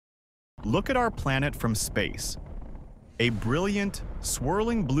Look at our planet from space. A brilliant,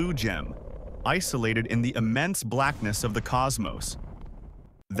 swirling blue gem, isolated in the immense blackness of the cosmos.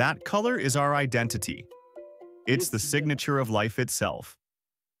 That color is our identity. It's the signature of life itself.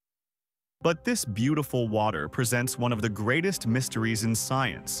 But this beautiful water presents one of the greatest mysteries in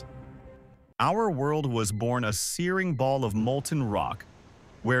science. Our world was born a searing ball of molten rock,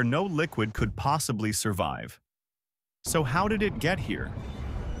 where no liquid could possibly survive. So how did it get here?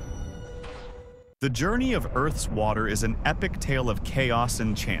 The journey of Earth's water is an epic tale of chaos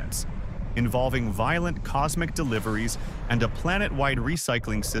and chance, involving violent cosmic deliveries and a planet-wide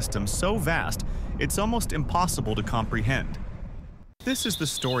recycling system so vast it's almost impossible to comprehend. This is the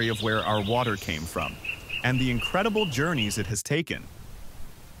story of where our water came from, and the incredible journeys it has taken.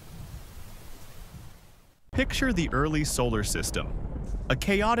 Picture the early solar system, a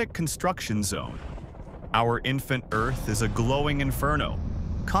chaotic construction zone. Our infant Earth is a glowing inferno,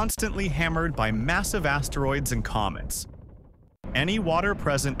 constantly hammered by massive asteroids and comets. Any water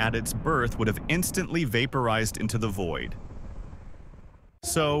present at its birth would have instantly vaporized into the void.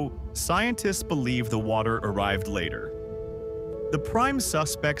 So, scientists believe the water arrived later. The prime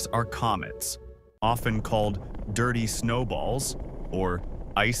suspects are comets, often called dirty snowballs or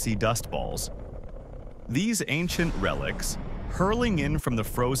icy dust balls. These ancient relics, hurling in from the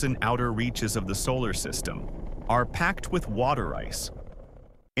frozen outer reaches of the solar system, are packed with water ice.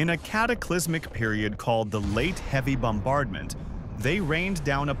 In a cataclysmic period called the Late Heavy Bombardment, they rained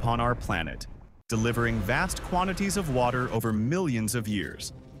down upon our planet, delivering vast quantities of water over millions of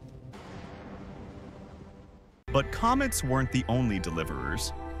years. But comets weren't the only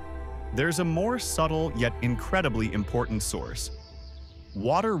deliverers. There's a more subtle yet incredibly important source: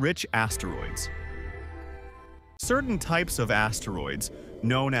 water-rich asteroids. Certain types of asteroids,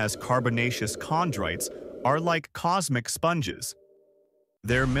 known as carbonaceous chondrites, are like cosmic sponges.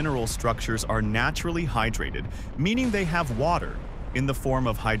 Their mineral structures are naturally hydrated, meaning they have water, in the form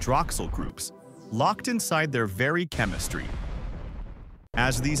of hydroxyl groups, locked inside their very chemistry.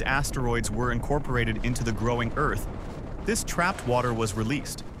 As these asteroids were incorporated into the growing Earth, this trapped water was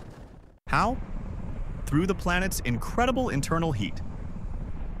released. How? Through the planet's incredible internal heat.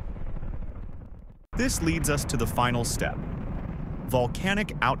 This leads us to the final step: volcanic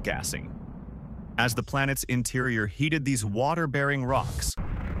outgassing. As the planet's interior heated these water-bearing rocks,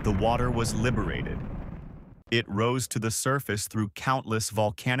 the water was liberated. It rose to the surface through countless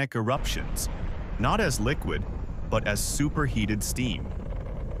volcanic eruptions, not as liquid, but as superheated steam.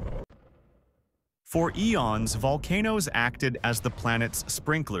 For eons, volcanoes acted as the planet's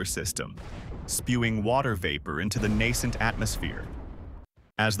sprinkler system, spewing water vapor into the nascent atmosphere.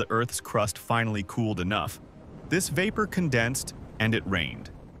 As the Earth's crust finally cooled enough, this vapor condensed and it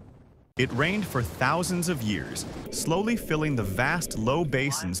rained. It rained for thousands of years, slowly filling the vast low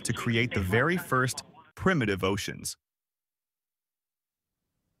basins to create the very first primitive oceans.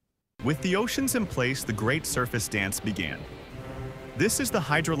 With the oceans in place, the great surface dance began. This is the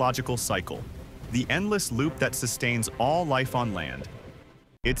hydrological cycle, the endless loop that sustains all life on land.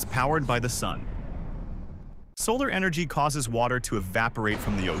 It's powered by the sun. Solar energy causes water to evaporate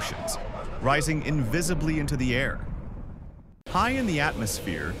from the oceans, rising invisibly into the air. High in the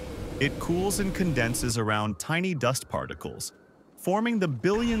atmosphere, it cools and condenses around tiny dust particles, forming the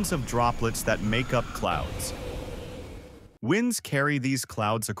billions of droplets that make up clouds. Winds carry these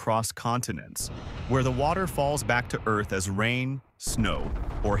clouds across continents, where the water falls back to Earth as rain, snow,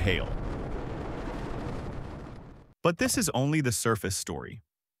 or hail. But this is only the surface story.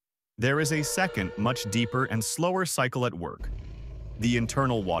 There is a second, much deeper and slower cycle at work: the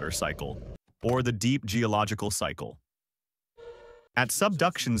internal water cycle, or the deep geological cycle. At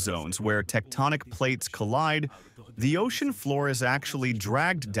subduction zones where tectonic plates collide, the ocean floor is actually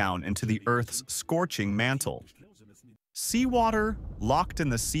dragged down into the Earth's scorching mantle. Seawater, locked in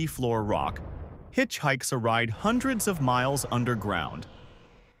the seafloor rock, hitchhikes a ride hundreds of miles underground.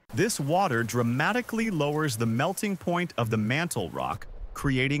 This water dramatically lowers the melting point of the mantle rock,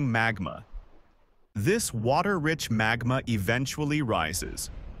 creating magma. This water-rich magma eventually rises,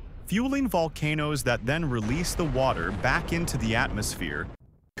 fueling volcanoes that then release the water back into the atmosphere,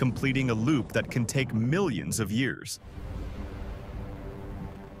 completing a loop that can take millions of years.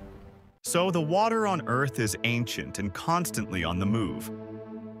 So the water on Earth is ancient and constantly on the move.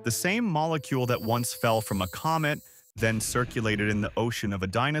 The same molecule that once fell from a comet, then circulated in the ocean of a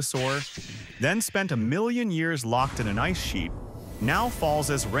dinosaur, then spent 1 million years locked in an ice sheet, now falls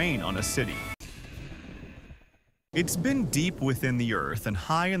as rain on a city. It's been deep within the Earth and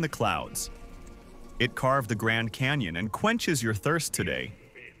high in the clouds. It carved the Grand Canyon and quenches your thirst today.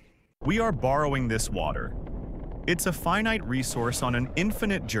 We are borrowing this water. It's a finite resource on an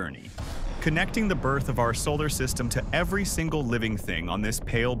infinite journey, connecting the birth of our solar system to every single living thing on this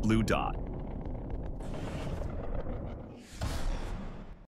pale blue dot.